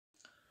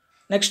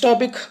Next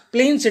topic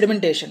plain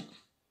sedimentation.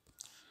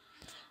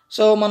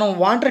 So మనం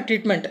water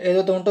treatment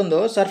ఏదైతే ఉంటుందో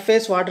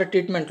సర్ఫేస్ వాటర్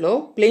ట్రీట్మెంట్లో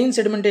ప్లెయిన్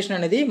సెడిమెంటేషన్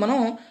అనేది మనం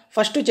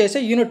ఫస్ట్ చేసే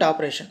unit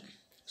operation.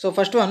 So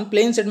first one,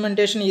 plain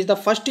sedimentation is the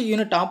first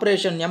unit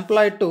operation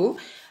employed to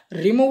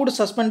removed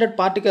suspended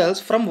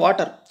particles from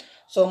water.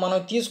 So మనం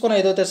తీసుకున్న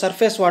ఏదైతే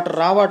surface water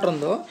రా వాటర్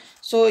ఉందో,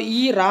 సో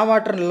ఈ రా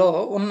వాటర్లో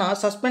ఉన్న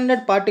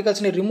సస్పెండెడ్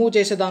పార్టికల్స్ని రిమూవ్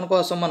చేసే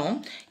దానికోసం మనం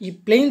ఈ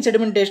ప్లెయిన్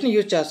సెడిమెంటేషన్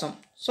యూజ్ చేస్తాం.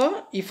 సో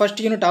ఈ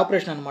ఫస్ట్ యూనిట్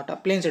ఆపరేషన్ అనమాట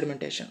plain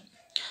sedimentation.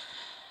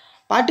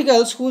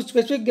 Particles whose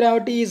specific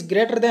gravity is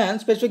greater than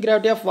specific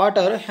gravity of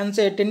water, hence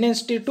a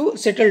tendency to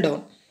settle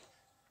down.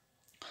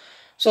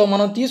 So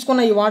మనం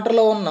తీసుకున్న ఈ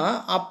వాటర్లో ఉన్న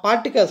ఆ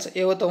పార్టికల్స్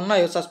ఏవైతే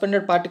ఉన్నాయో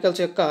సస్పెండెడ్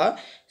పార్టికల్స్ యొక్క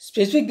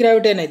స్పెసిఫిక్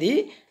గ్రావిటీ అనేది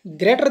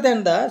greater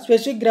than the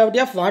specific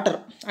gravity of water.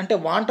 అంటే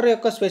వాటర్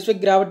యొక్క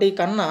స్పెసిఫిక్ గ్రావిటీ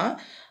కన్నా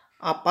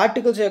ఆ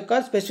పార్టికల్స్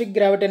యొక్క స్పెసిఫిక్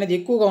గ్రావిటీ అనేది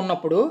ఎక్కువగా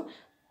ఉన్నప్పుడు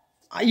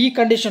ఈ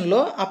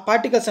కండిషన్లో ఆ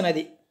పార్టికల్స్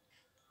అనేది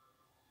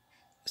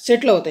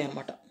సెటిల్ అవుతాయి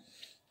అన్నమాట.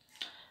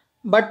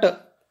 బట్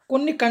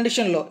కొన్ని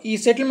కండిషన్లో ఈ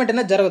సెటిల్మెంట్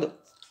అనేది జరగదు.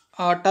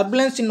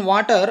 Turbulence in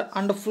water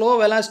and flow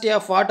velocity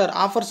of water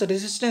offers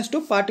resistance to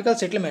particle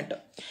settlement.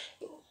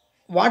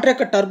 Water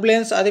యొక్క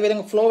టర్బులెన్స్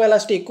అదేవిధంగా ఫ్లో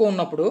వెలాసిటీ ఎక్కువ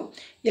ఉన్నప్పుడు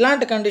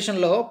ఇలాంటి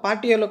కండిషన్లో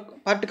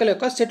పార్టికల్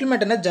యొక్క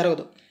సెటిల్మెంట్ అనేది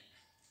జరగదు.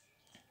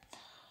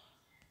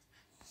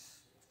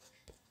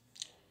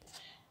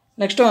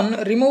 Next one,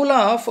 removal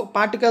of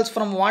particles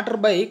from water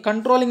by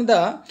controlling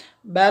the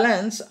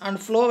balance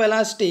and flow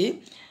velocity.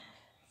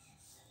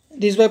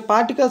 This by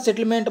particle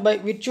settlement by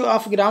virtue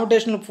of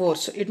gravitational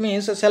force. It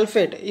means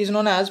sulfate is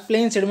known as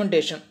plane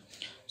sedimentation.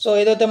 So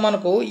ఏదైతే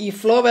మనకు ఈ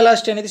flow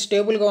velocity అనేది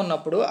స్టేబుల్గా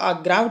ఉన్నప్పుడు ఆ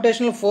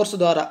gravitational force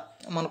ద్వారా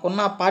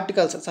మనకున్న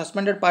particles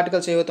suspended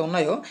particles ఏవైతే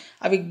ఉన్నాయో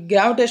అవి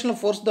గ్రావిటేషనల్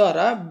ఫోర్స్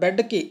ద్వారా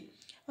బెడ్కి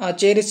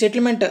చేరి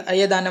సెటిల్మెంట్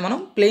అయ్యేదాన్ని మనం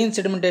ప్లెయిన్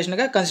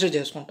సెడిమెంటేషన్గా కన్సిడర్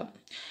చేసుకుంటాం.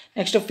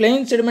 Next,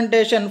 plain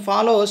sedimentation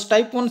follows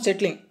type 1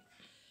 settling.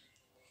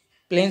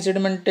 Plain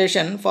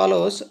sedimentation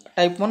follows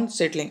type 1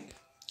 settling.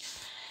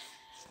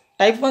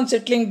 Type 1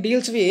 settling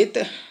deals with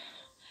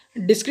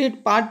discrete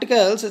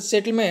particles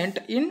settlement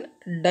in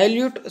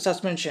dilute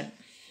suspension.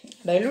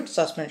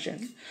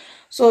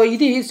 So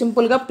ఇది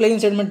సింపుల్గా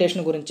ప్లెయిన్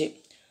సెడిమెంటేషన్ గురించి.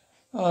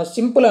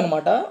 సింపుల్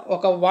అనమాట.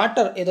 ఒక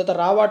వాటర్ ఏదైతే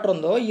రా వాటర్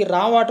ఉందో ఈ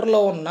రా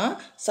వాటర్లో ఉన్న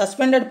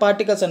సస్పెండెడ్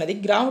పార్టికల్స్ అనేది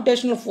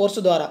గ్రావిటేషనల్ ఫోర్స్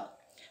ద్వారా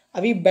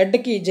అవి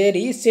బెడ్కి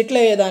చేరి సెటిల్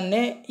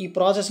అయ్యేదాన్నే ఈ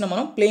ప్రాసెస్ని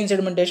మనం ప్లెయిన్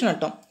సెడిమెంటేషన్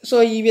అంటాం. సో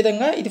ఈ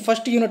విధంగా ఇది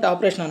ఫస్ట్ యూనిట్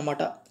ఆపరేషన్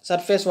అనమాట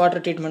సర్ఫేస్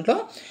వాటర్ ట్రీట్మెంట్లో.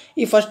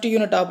 ఈ ఫస్ట్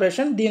యూనిట్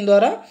ఆపరేషన్ దీని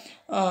ద్వారా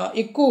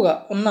ఎక్కువగా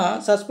ఉన్న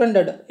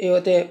సస్పెండెడ్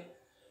ఏవైతే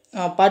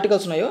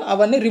పార్టికల్స్ ఉన్నాయో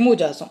అవన్నీ రిమూవ్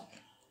చేస్తాం.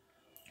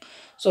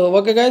 So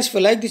okay guys, if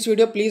you like this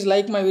video please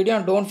like my video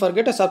and don't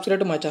forget to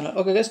subscribe to my channel.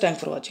 Okay guys,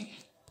 thanks for watching.